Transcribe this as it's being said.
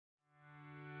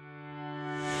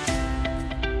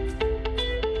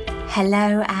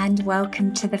Hello and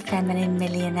welcome to the Feminine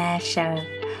Millionaire Show.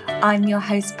 I'm your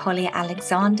host, Polly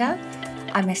Alexander.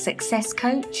 I'm a success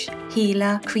coach,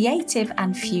 healer, creative,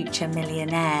 and future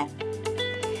millionaire.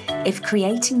 If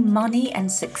creating money and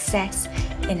success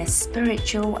in a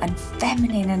spiritual and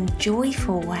feminine and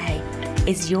joyful way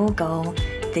is your goal,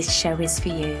 this show is for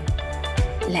you.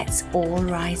 Let's all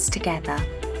rise together.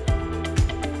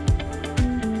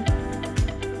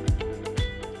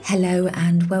 Hello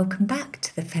and welcome back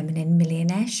to the Feminine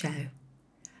Millionaire Show.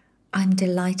 I'm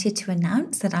delighted to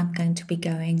announce that I'm going to be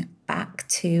going back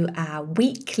to our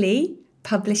weekly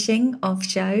publishing of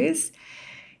shows.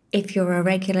 If you're a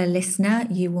regular listener,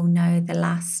 you will know the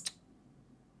last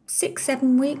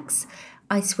 6-7 weeks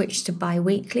I switched to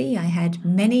bi-weekly. I had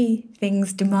many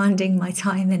things demanding my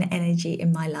time and energy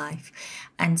in my life.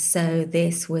 And so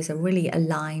this was a really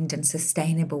aligned and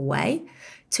sustainable way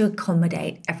to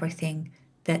accommodate everything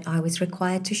that I was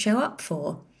required to show up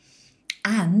for.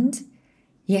 And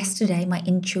yesterday, my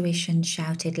intuition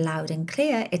shouted loud and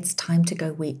clear, it's time to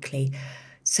go weekly.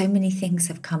 So many things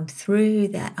have come through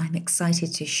that I'm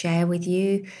excited to share with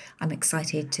you. I'm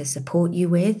excited to support you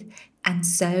with. And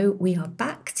so we are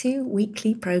back to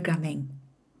weekly programming.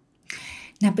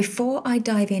 Now, before I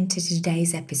dive into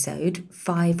today's episode,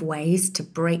 5 ways to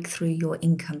break through your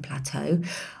income plateau,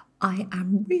 I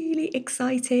am really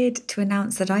excited to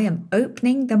announce that I am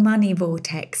opening the money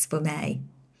vortex for May.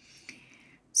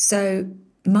 So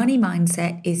money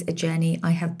mindset is a journey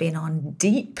I have been on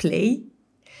deeply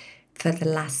for the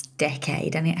last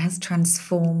decade, and it has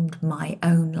transformed my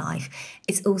own life.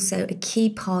 It's also a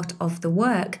key part of the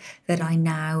work that I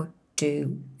now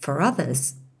do for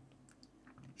others.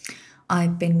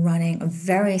 I've been running a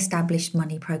very established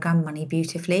money program, Money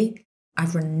Beautifully.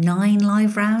 I've run 9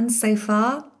 live rounds so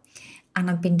far. And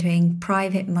I've been doing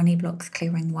private money blocks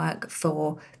clearing work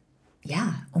for,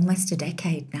 almost a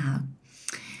decade now.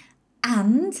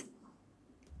 And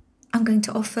I'm going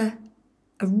to offer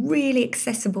a really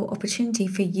accessible opportunity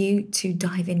for you to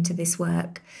dive into this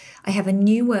work. I have a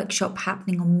new workshop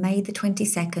happening on May the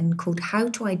 22nd called How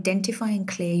to Identify and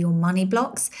Clear Your Money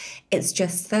Blocks. It's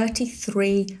just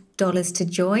 $33 to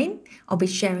join. I'll be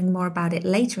sharing more about it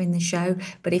later in the show.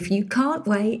 But if you can't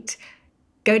wait,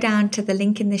 go down to the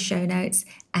link in the show notes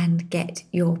and get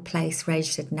your place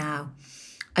registered now.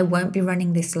 I won't be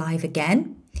running this live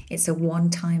again. It's a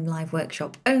one-time live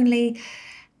workshop only,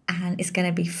 and it's going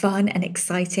to be fun and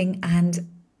exciting. And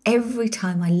every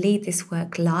time I lead this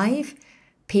work live,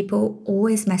 people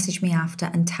always message me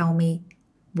after and tell me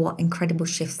what incredible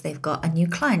shifts they've got. A new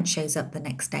client shows up the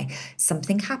next day.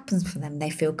 Something happens for them.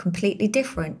 They feel completely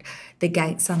different. The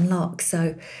gates unlock.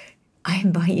 So I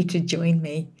invite you to join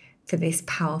me for this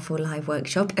powerful live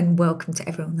workshop, and welcome to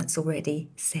everyone that's already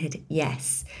said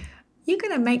yes. You're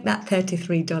going to make that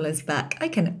 $33 back. I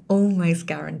can almost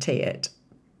guarantee it.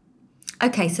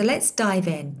 Okay, so let's dive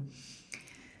in.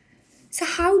 So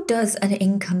how does an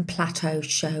income plateau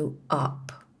show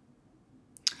up?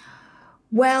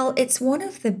 Well, it's one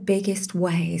of the biggest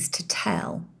ways to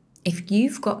tell if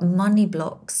you've got money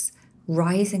blocks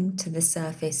rising to the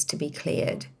surface to be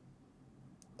cleared.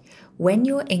 When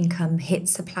your income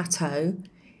hits a plateau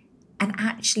and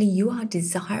actually you are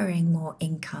desiring more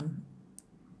income,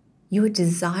 you are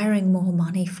desiring more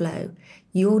money flow,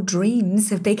 your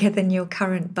dreams are bigger than your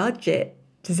current budget.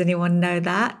 Does anyone know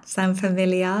that? Sound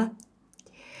familiar?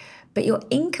 But your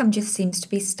income just seems to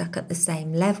be stuck at the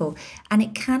same level. And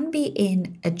it can be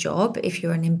in a job if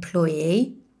you're an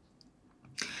employee,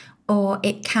 or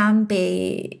it can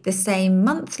be the same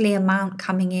monthly amount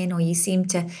coming in, or you seem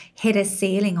to hit a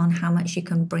ceiling on how much you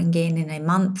can bring in a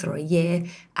month or a year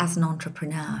as an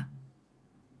entrepreneur.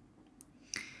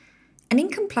 An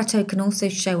income plateau can also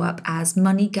show up as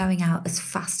money going out as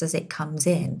fast as it comes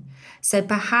in. So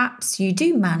perhaps you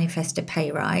do manifest a pay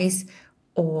rise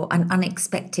or an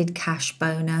unexpected cash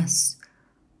bonus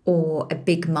or a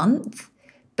big month,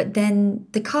 but then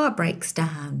the car breaks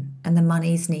down and the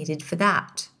money's needed for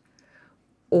that.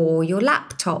 Or your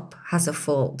laptop has a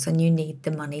fault and you need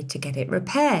the money to get it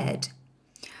repaired.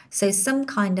 So some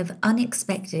kind of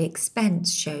unexpected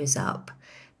expense shows up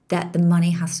that the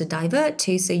money has to divert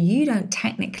to, so you don't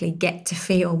technically get to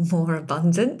feel more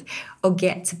abundant or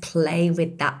get to play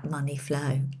with that money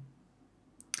flow.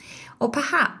 Or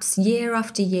perhaps year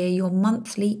after year, your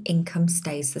monthly income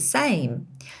stays the same.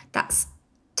 That's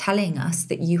telling us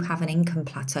that you have an income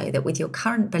plateau, that with your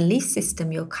current belief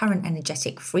system, your current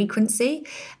energetic frequency,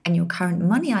 and your current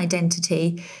money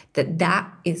identity,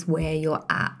 that is where you're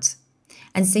at.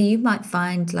 And so you might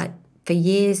find, like, for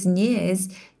years and years,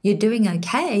 you're doing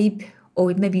okay,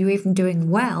 or maybe you're even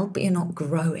doing well, but you're not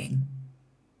growing.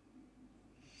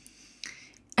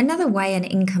 Another way an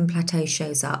income plateau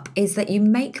shows up is that you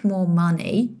make more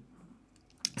money.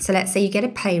 So let's say you get a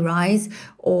pay rise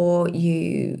or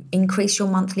you increase your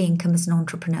monthly income as an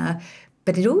entrepreneur,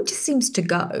 but it all just seems to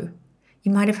go.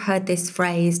 You might have heard this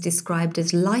phrase described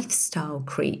as lifestyle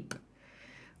creep,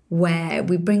 where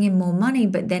we bring in more money,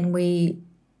 but then we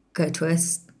go to a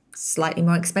slightly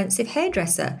more expensive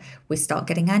hairdresser. We start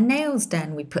getting our nails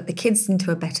done. We put the kids into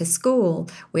a better school.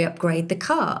 We upgrade the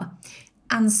car.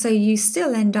 And so you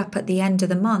still end up at the end of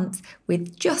the month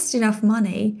with just enough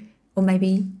money, or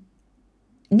maybe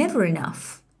never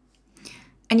enough.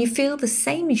 And you feel the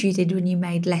same as you did when you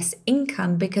made less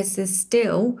income because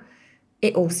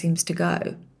it all seems to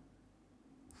go.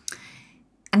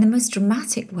 And the most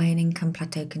dramatic way an income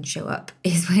plateau can show up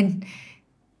is when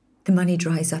the money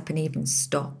dries up and even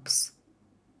stops.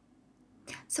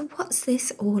 So what's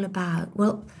this all about?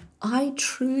 Well, I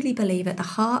truly believe at the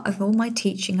heart of all my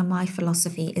teaching and my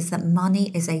philosophy is that money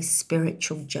is a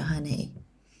spiritual journey.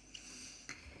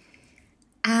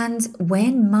 And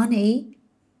when money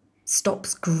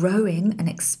stops growing and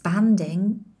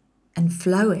expanding and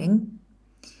flowing,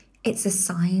 it's a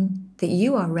sign that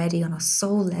you are ready on a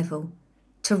soul level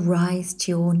to rise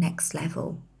to your next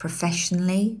level,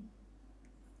 professionally,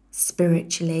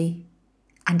 spiritually,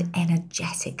 and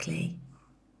energetically.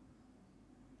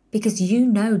 Because you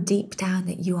know deep down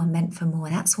that you are meant for more.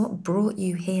 That's what brought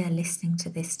you here listening to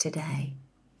this today.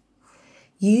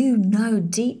 You know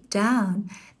deep down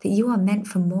that you are meant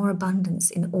for more abundance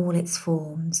in all its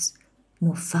forms.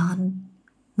 More fun,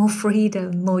 more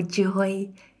freedom, more joy,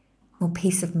 more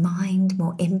peace of mind,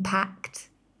 more impact.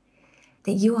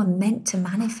 That you are meant to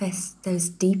manifest those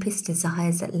deepest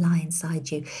desires that lie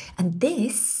inside you. And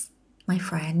this, my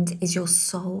friend, is your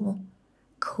soul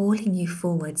calling you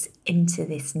forwards into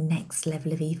this next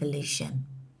level of evolution.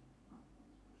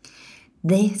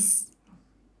 This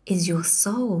is your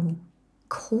soul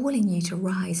calling you to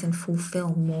rise and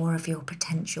fulfill more of your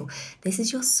potential. This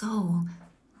is your soul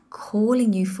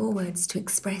calling you forwards to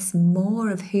express more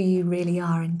of who you really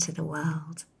are into the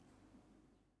world.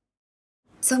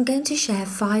 So I'm going to share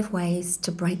 5 ways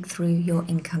to break through your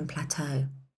income plateau.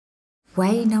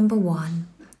 Way number 1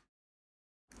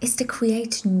 is to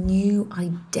create a new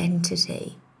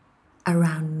identity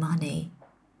around money,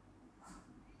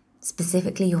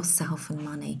 specifically yourself and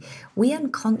money. We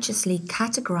unconsciously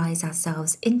categorize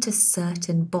ourselves into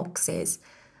certain boxes.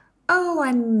 Oh,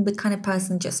 I'm the kind of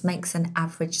person that just makes an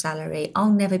average salary.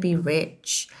 I'll never be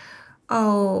rich.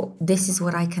 Oh, this is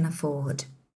what I can afford.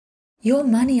 Your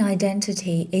money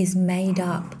identity is made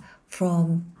up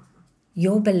from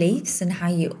your beliefs and how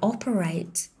you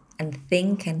operate and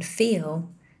think and feel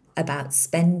about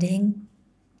spending,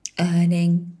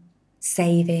 earning,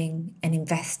 saving, and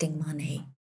investing money.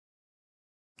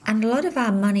 And a lot of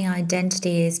our money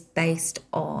identity is based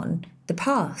on the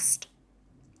past.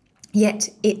 Yet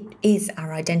it is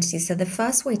our identity. So the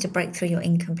first way to break through your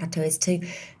income plateau is to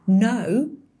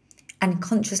know and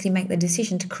consciously make the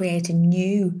decision to create a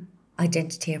new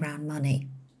identity around money.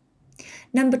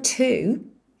 Number 2,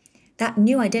 that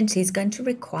new identity is going to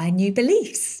require new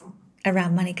beliefs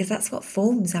around money because that's what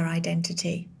forms our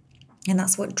identity and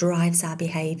that's what drives our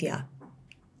behavior.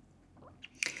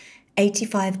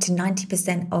 85 to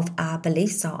 90% of our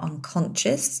beliefs are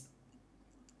unconscious.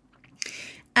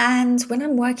 And when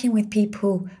I'm working with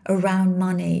people around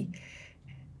money,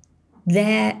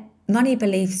 their money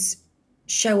beliefs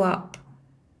show up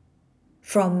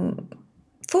from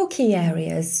 4 key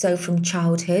areas. So from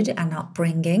childhood and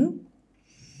upbringing,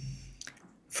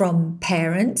 from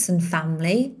parents and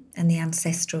family and the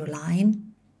ancestral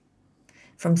line,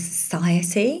 from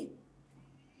society,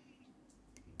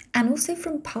 and also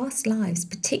from past lives,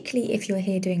 particularly if you're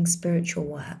here doing spiritual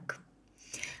work.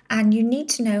 And you need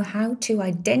to know how to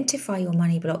identify your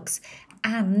money blocks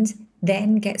and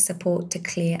then get support to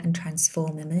clear and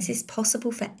transform them. And this is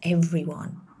possible for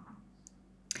everyone.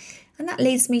 And that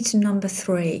leads me to number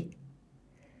 3.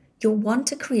 You'll want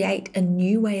to create a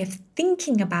new way of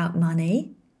thinking about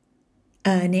money,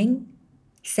 earning,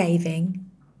 saving,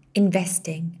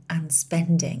 investing, and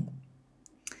spending.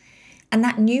 And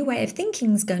that new way of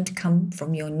thinking is going to come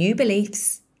from your new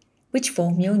beliefs, which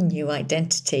form your new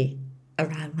identity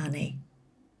around money.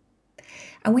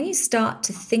 And when you start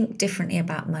to think differently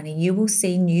about money, you will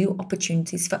see new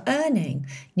opportunities for earning,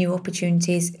 new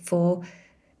opportunities for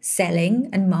selling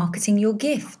and marketing your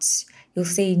gifts. You'll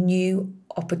see new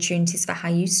opportunities for how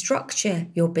you structure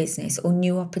your business or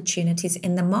new opportunities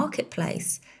in the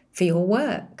marketplace for your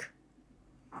work.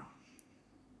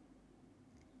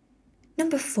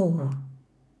 Number 4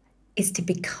 is to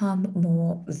become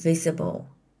more visible.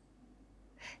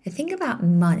 The thing about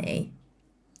money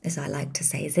as I like to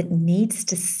say, is it needs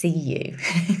to see you.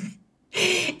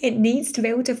 It needs to be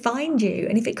able to find you.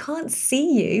 And if it can't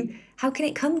see you, how can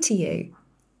it come to you?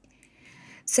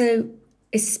 So,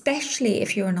 especially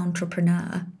if you're an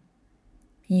entrepreneur,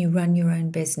 you run your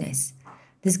own business,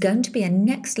 there's going to be a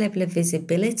next level of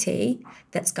visibility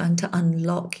that's going to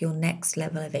unlock your next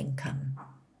level of income.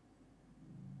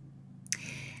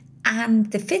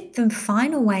 And the fifth and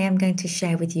final way I'm going to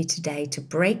share with you today to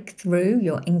break through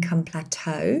your income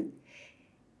plateau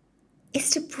is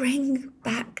to bring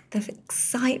back the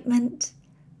excitement,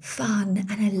 fun,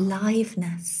 and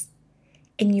aliveness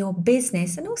in your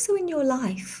business and also in your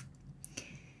life.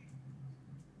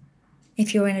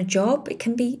 If you're in a job, it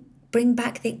can be bring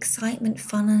back the excitement,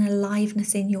 fun, and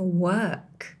aliveness in your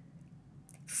work.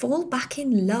 Fall back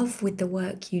in love with the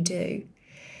work you do.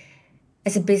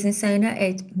 As a business owner,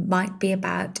 it might be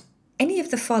about any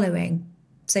of the following.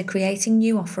 So creating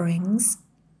new offerings,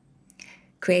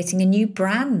 creating a new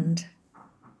brand,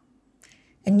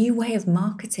 a new way of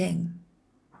marketing,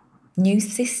 new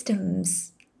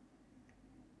systems,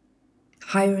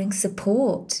 hiring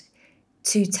support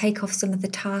to take off some of the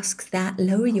tasks that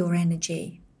lower your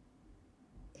energy.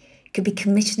 It could be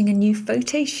commissioning a new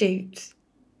photo shoot.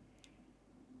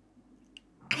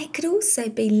 And it could also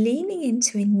be leaning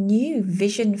into a new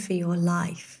vision for your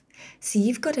life. So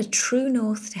you've got a true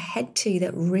north to head to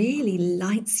that really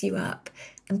lights you up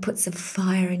and puts a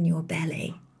fire in your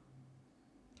belly.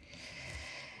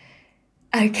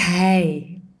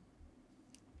 Okay.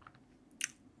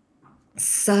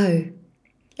 So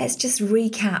let's just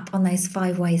recap on those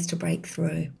 5 ways to break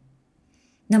through.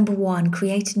 Number 1,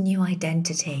 create a new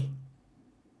identity.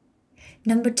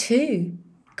 Number 2,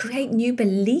 create new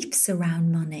beliefs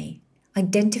around money.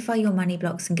 Identify your money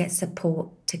blocks and get support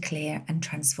to clear and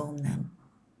transform them.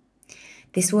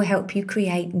 This will help you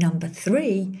create number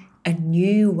 3, a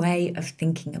new way of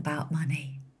thinking about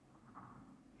money.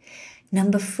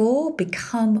 Number 4,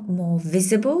 become more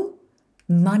visible.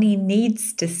 Money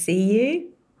needs to see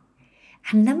you.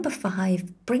 And number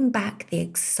 5, bring back the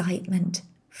excitement,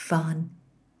 fun,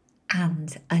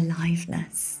 and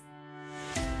aliveness.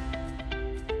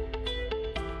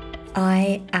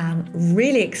 I am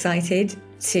really excited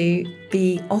to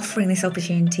be offering this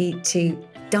opportunity to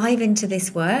dive into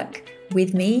this work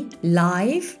with me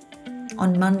live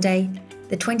on Monday,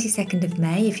 the 22nd of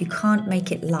May. If you can't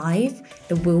make it live,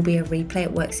 there will be a replay.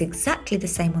 It works exactly the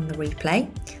same on the replay.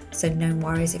 So no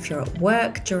worries if you're at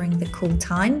work during the call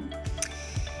time.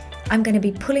 I'm going to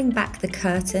be pulling back the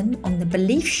curtain on the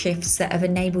belief shifts that have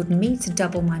enabled me to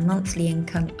double my monthly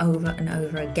income over and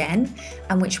over again,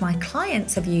 and which my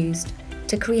clients have used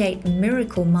to create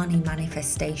miracle money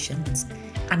manifestations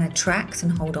and attract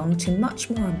and hold on to much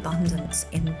more abundance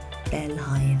in their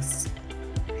lives.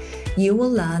 You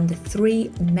will learn the 3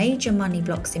 major money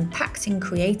blocks impacting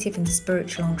creative and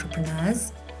spiritual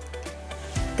entrepreneurs,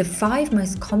 the 5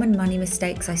 most common money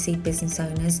mistakes I see business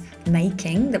owners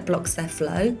making that blocks their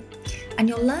flow, and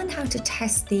you'll learn how to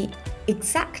test the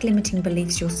exact limiting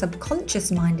beliefs your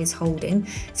subconscious mind is holding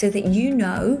so that you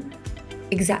know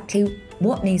exactly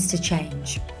what needs to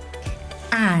change.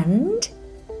 And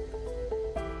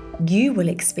you will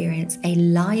experience a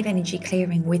live energy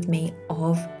clearing with me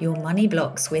of your money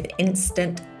blocks with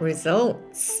instant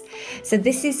results. So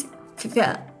this is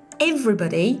for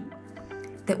everybody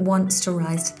that wants to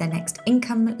rise to their next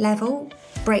income level,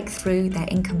 break through their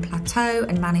income plateau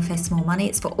and manifest more money.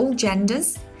 It's for all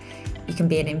genders. You can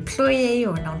be an employee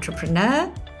or an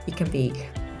entrepreneur. You can be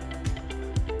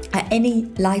at any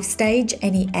life stage,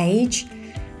 any age.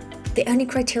 The only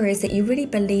criteria is that you really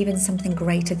believe in something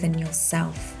greater than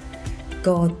yourself.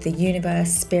 God, the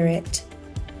universe, spirit.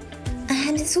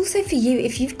 And it's also for you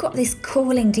if you've got this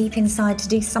calling deep inside to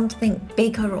do something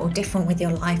bigger or different with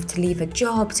your life, to leave a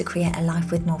job, to create a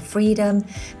life with more freedom,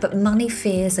 but money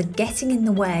fears are getting in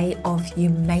the way of you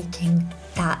making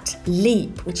that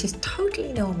leap, which is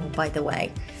totally normal, by the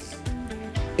way.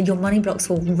 Your money blocks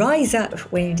will rise up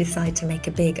when you decide to make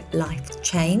a big life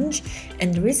change,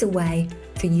 and there is a way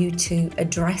for you to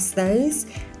address those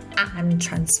and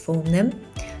transform them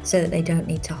so that they don't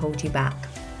need to hold you back.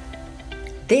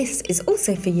 This is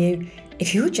also for you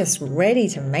if you're just ready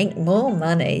to make more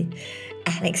money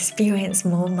and experience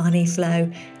more money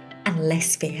flow and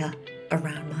less fear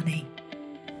around money.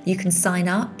 You can sign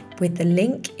up with the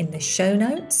link in the show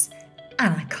notes,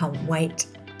 and I can't wait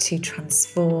to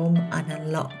transform and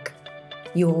unlock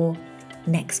your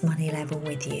next money level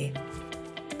with you.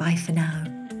 Bye for now.